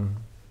am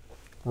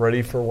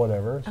ready for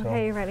whatever. So.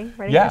 Okay, you ready?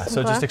 Yeah,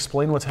 so just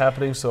explain what's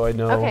happening so I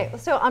know. Okay,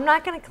 so I'm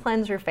not going to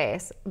cleanse your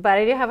face, but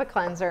I do have a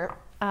cleanser.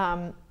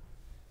 One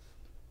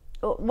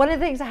of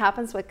the things that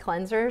happens with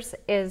cleansers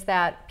is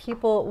that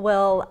people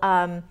will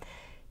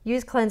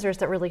use cleansers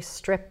that really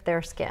strip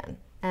their skin.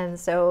 And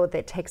so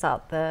that takes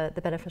out the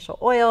beneficial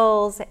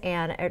oils,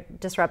 and it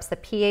disrupts the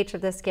pH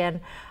of the skin.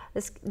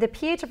 The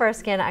pH of our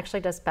skin actually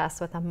does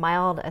best with a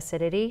mild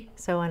acidity.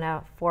 So in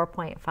a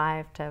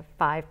 4.5 to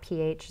 5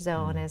 pH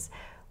zone is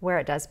where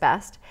it does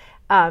best.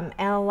 And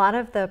a lot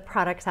of the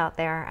products out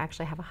there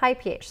actually have a high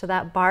pH. So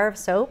that bar of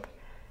soap,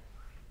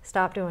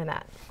 stop doing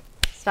that.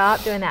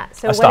 Stop doing that.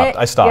 So I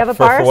stopped. You have a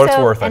bar of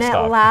soap and it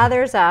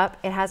lathers up,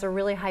 it has a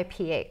really high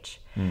pH.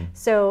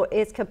 So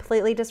it's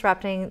completely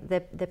disrupting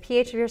the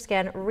pH of your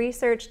skin.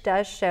 Research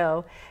does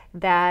show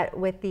that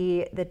with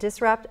the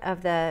disrupt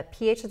of the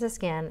pH of the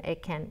skin,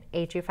 it can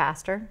age you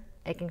faster.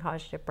 It can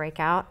cause you to break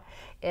out.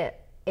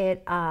 It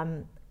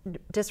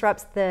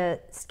disrupts the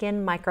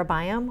skin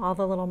microbiome, all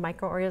the little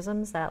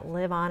microorganisms that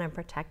live on and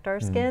protect our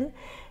skin.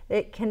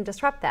 It can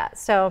disrupt that.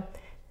 So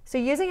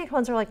using a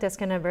cleanser like this is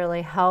going to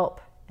really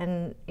help.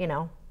 And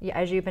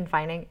as you've been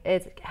finding,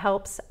 it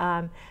helps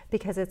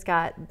because it's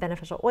got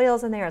beneficial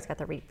oils in there. It's got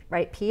the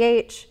right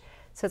pH,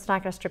 so it's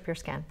not going to strip your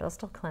skin, but it'll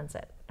still cleanse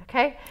it.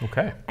 Okay.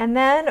 Okay. And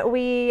then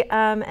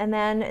and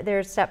then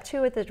there's step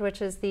 2 with it,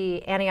 which is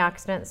the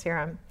antioxidant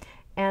serum,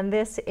 and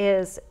this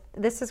is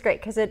great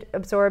because it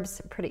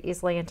absorbs pretty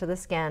easily into the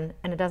skin,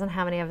 and it doesn't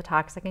have any of the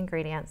toxic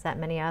ingredients that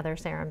many other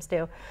serums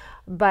do,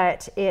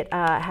 but it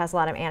has a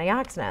lot of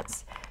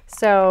antioxidants.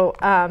 So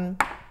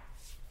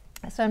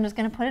I'm just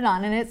going to put it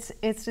on, and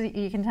it's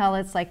you can tell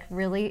it's like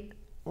really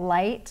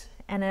light,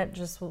 and it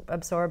just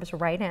absorbs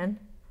right in.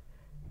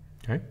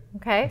 Okay.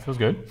 Okay. That feels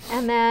good.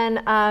 And then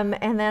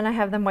I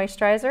have the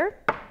moisturizer.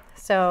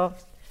 So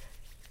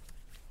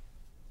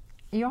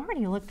you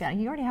already looked at it.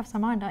 You already have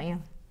some on, don't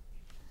you?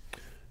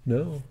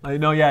 No.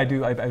 Yeah, I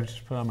do. I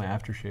just put on my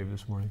aftershave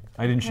this morning.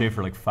 I didn't shave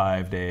for like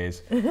 5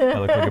 days. I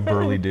look like a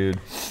burly dude.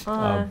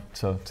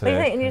 So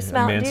today, and you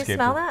smell? Do you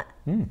smell that?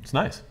 It's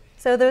nice.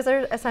 So those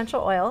are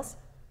essential oils.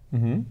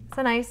 It's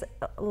a nice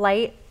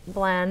light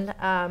blend.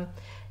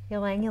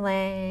 Ylang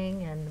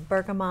ylang and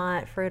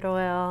bergamot fruit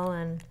oil,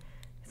 and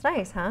it's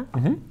nice, huh?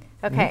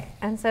 Okay,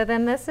 and so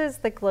then this is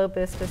the Glow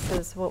Boost. This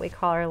is what we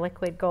call our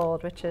liquid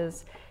gold, which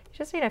is you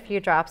just need a few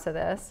drops of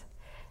this.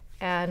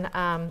 And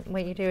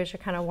what you do is you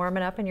kind of warm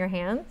it up in your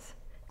hands.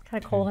 It's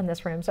kind of cold in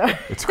this room, so.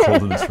 It's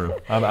cold in this room.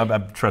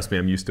 Trust me,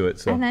 I'm used to it.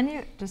 So. And then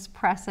you just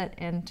press it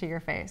into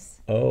your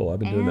face. Oh, I've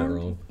been doing that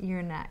wrong.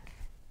 Your neck.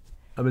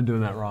 I've been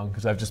doing that wrong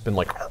because I've just been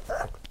like,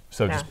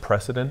 so just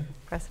press it in?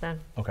 Press it in.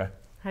 Okay.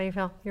 How do you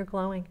feel? You're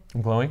glowing.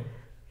 I'm glowing?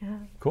 Yeah.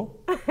 Cool.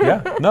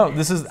 Yeah. No,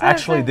 this is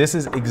this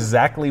is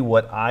exactly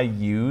what I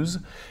use.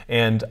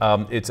 And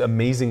it's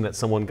amazing that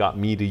someone got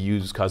me to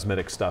use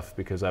cosmetic stuff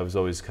because I was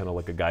always kind of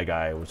like a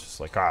guy. I was just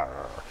like,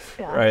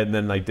 right? And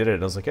then I did it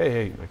and I was like,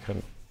 hey,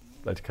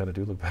 I kind of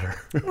do look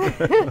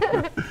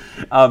better.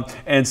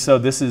 And so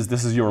this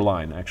is your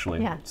line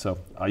actually. Yeah. So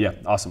yeah,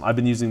 awesome. I've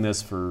been using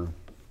this for,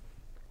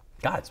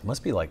 God, it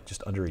must be like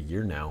just under a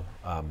year now.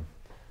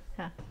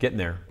 Getting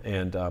there,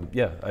 and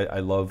I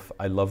love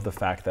the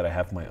fact that I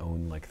have my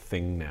own like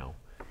thing now,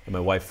 and my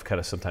wife kind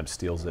of sometimes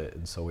steals it,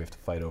 and so we have to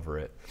fight over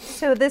it.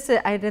 So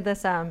I did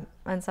this on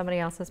somebody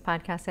else's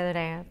podcast the other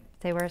day.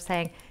 They were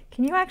saying,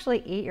 "Can you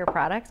actually eat your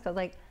products?" I was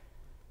like,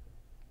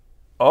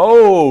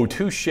 "Oh,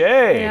 touche!"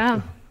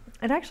 Yeah,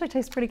 it actually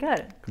tastes pretty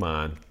good. Come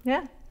on.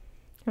 Yeah, you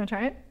want to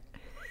try it?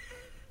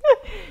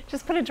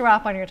 Just put a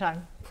drop on your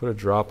tongue. Put a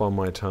drop on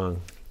my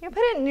tongue. You can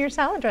put it in your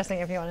salad dressing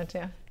if you wanted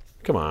to.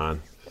 Come on.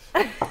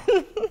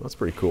 That's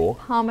pretty cool.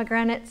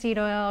 Pomegranate seed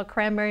oil,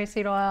 cranberry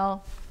seed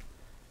oil.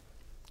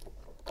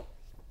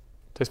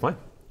 Tastes fine.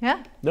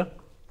 Yeah? Yeah.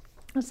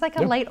 It's like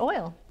a light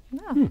oil.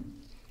 Yeah.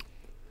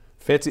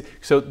 Fancy.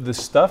 So the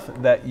stuff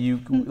that you,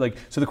 like,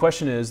 so the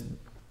question is,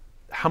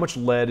 how much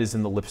lead is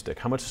in the lipstick?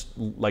 How much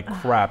like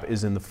crap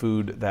is in the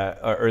food that,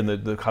 or in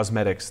the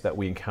cosmetics that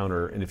we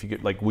encounter? And if you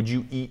get, like, would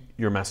you eat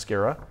your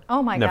mascara?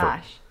 Oh my Never.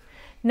 gosh.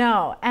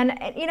 No, and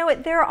you know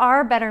what? There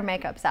are better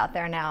makeups out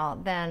there now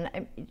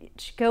than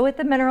go with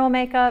the mineral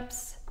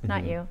makeups.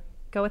 Not you.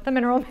 Go with the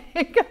mineral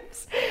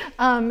makeups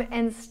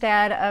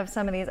instead of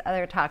some of these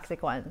other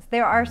toxic ones.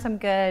 There are some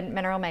good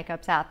mineral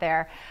makeups out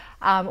there.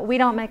 We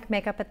don't make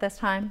makeup at this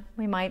time.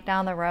 We might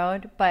down the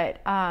road, but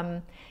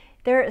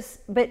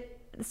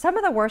some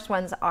of the worst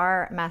ones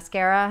are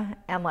mascara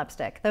and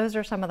lipstick. Those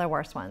are some of the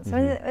worst ones. So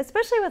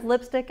especially with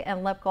lipstick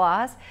and lip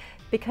gloss,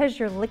 because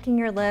you're licking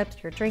your lips,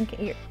 you're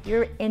drinking,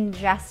 you're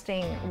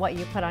ingesting what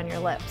you put on your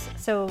lips.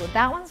 So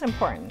that one's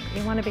important.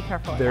 You want to be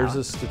careful with that. There's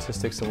a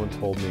statistic someone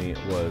told me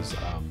was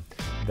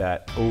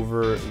that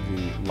over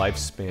the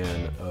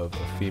lifespan of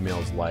a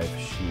female's life,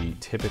 she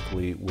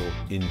typically will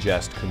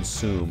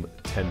consume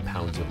 10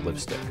 pounds of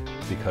lipstick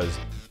because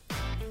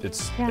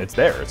it's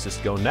there, it's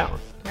just going down.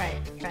 Right.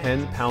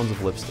 10 pounds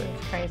of lipstick.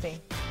 Crazy.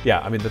 Yeah,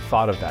 I mean, the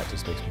thought of that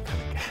just makes me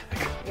kind of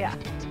gag. Yeah.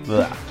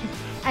 Blah.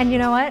 And you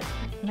know what?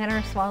 Men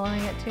are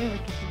swallowing it too.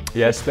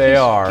 Yes, they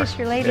are. Kiss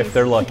your ladies. If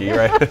they're lucky,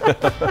 right?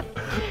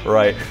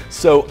 Right.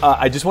 So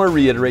I just want to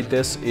reiterate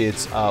this.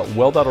 It's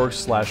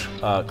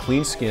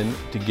well.org/clean skin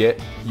to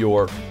get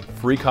your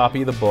free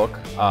copy of the book.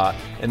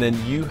 And then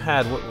you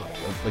had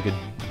like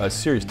a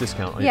serious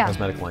discount on your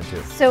cosmetic line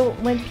too. So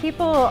when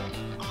people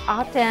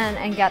opt in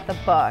and get the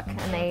book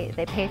and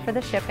they pay for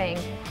the shipping,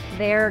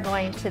 they're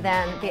going to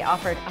then be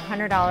offered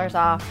 $100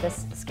 off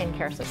this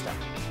skincare system.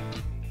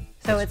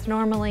 So it's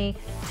normally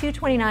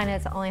 $229,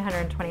 it's only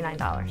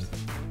 $129.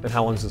 And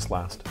how long does this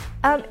last?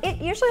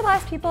 It usually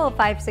lasts people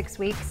 5-6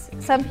 weeks.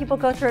 Some people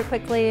go through it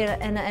quickly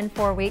in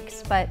 4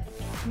 weeks, but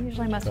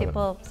usually most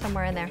people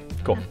somewhere in there.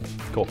 Cool,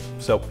 cool.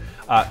 So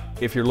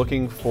if you're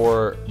looking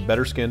for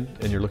better skin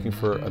and you're looking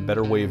for a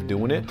better way of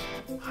doing it,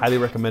 highly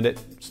recommend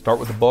it. Start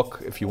with the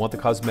book. If you want the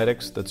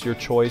cosmetics, that's your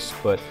choice,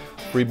 but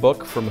free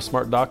book from a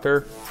smart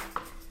doctor,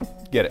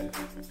 get it.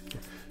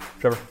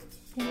 Trevor,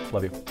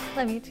 love you.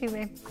 Love you too,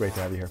 babe. Great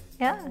to have you here.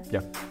 Yeah.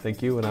 Yeah,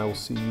 thank you, and I will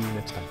see you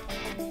next time.